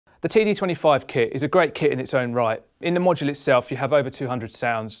The TD-25 kit is a great kit in its own right. In the module itself, you have over 200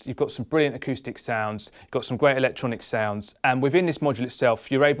 sounds. You've got some brilliant acoustic sounds, you've got some great electronic sounds, and within this module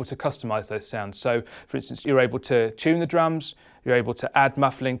itself, you're able to customize those sounds. So, for instance, you're able to tune the drums, you're able to add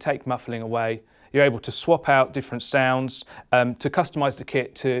muffling, take muffling away, you're able to swap out different sounds to customize the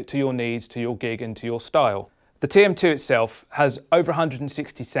kit to your needs, to your gig and to your style. The TM-2 itself has over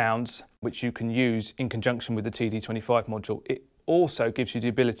 160 sounds, which you can use in conjunction with the TD-25 module. It also gives you the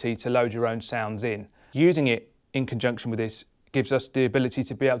ability to load your own sounds in. Using it in conjunction with this gives us the ability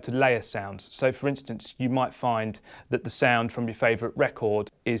to be able to layer sounds. So for instance, you might find that the sound from your favourite record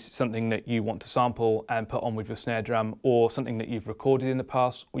is something that you want to sample and put on with your snare drum, or something that you've recorded in the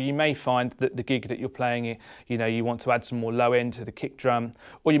past. Or you may find that the gig that you're playing, you want to add some more low end to the kick drum,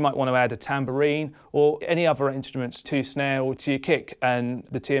 or you might want to add a tambourine or any other instruments to your snare or to your kick, and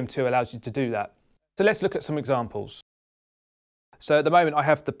the TM-2 allows you to do that. So let's look at some examples. So at the moment I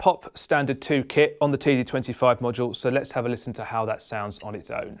have the Pop Standard 2 kit on the TD-25 module, so let's have a listen to how that sounds on its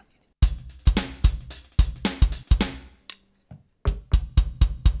own.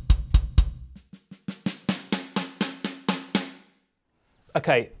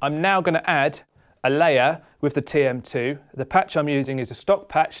 Okay, I'm now going to add a layer with the TM-2. The patch I'm using is a stock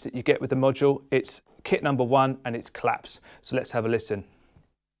patch that you get with the module. It's kit number 1 and it's claps. So let's have a listen.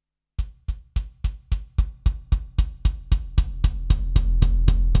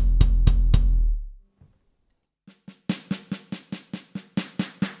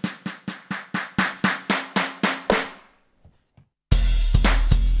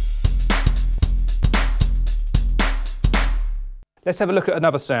 Let's have a look at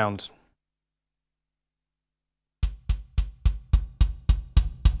another sound.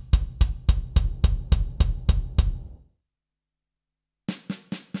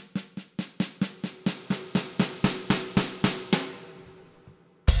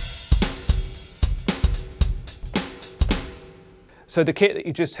 So the kit that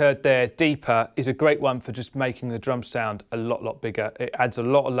you just heard there, Deeper, is a great one for just making the drum sound a lot bigger. It adds a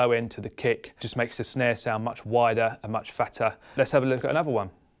lot of low end to the kick, just makes the snare sound much wider and much fatter. Let's have a look at another one.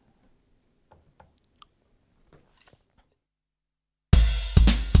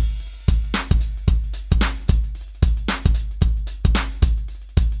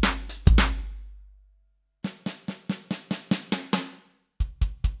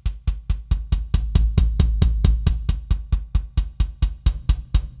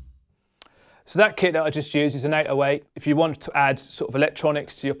 So that kit that I just used is an 808. If you want to add sort of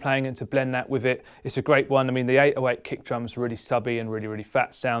electronics to your playing and to blend that with it, it's a great one. I mean, the 808 kick drum's really subby and really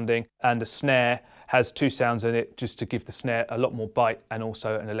fat sounding, and the snare has 2 sounds in it just to give the snare a lot more bite and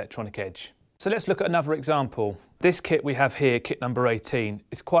also an electronic edge. So let's look at another example. This kit we have here, kit number 18,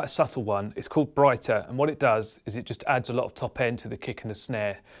 is quite a subtle one. It's called Brighter, and what it does is it just adds a lot of top end to the kick and the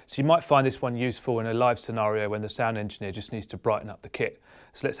snare. So you might find this one useful in a live scenario when the sound engineer just needs to brighten up the kit.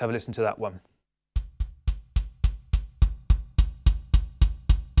 So let's have a listen to that one.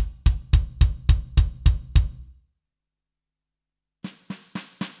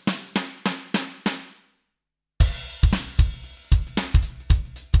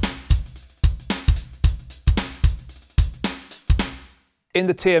 In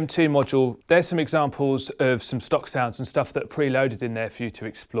the TM-2 module, there's some examples of some stock sounds and stuff that are preloaded in there for you to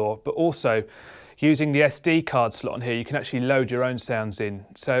explore, but also using the SD card slot on here, you can actually load your own sounds in.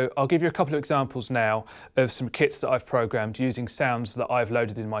 So I'll give you a couple of examples now of some kits that I've programmed using sounds that I've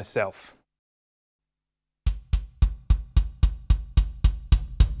loaded in myself.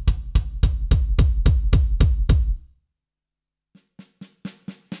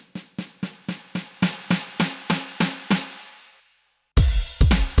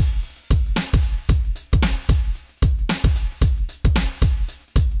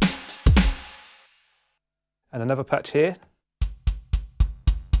 And another patch here.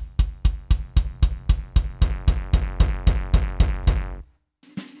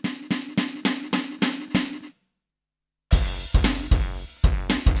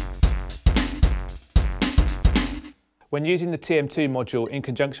 When using the TM-2 module in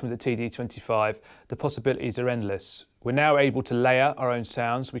conjunction with the TD-25, the possibilities are endless. We're now able to layer our own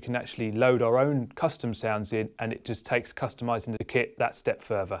sounds. We can actually load our own custom sounds in, and it just takes customizing the kit that step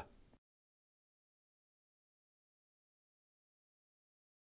further.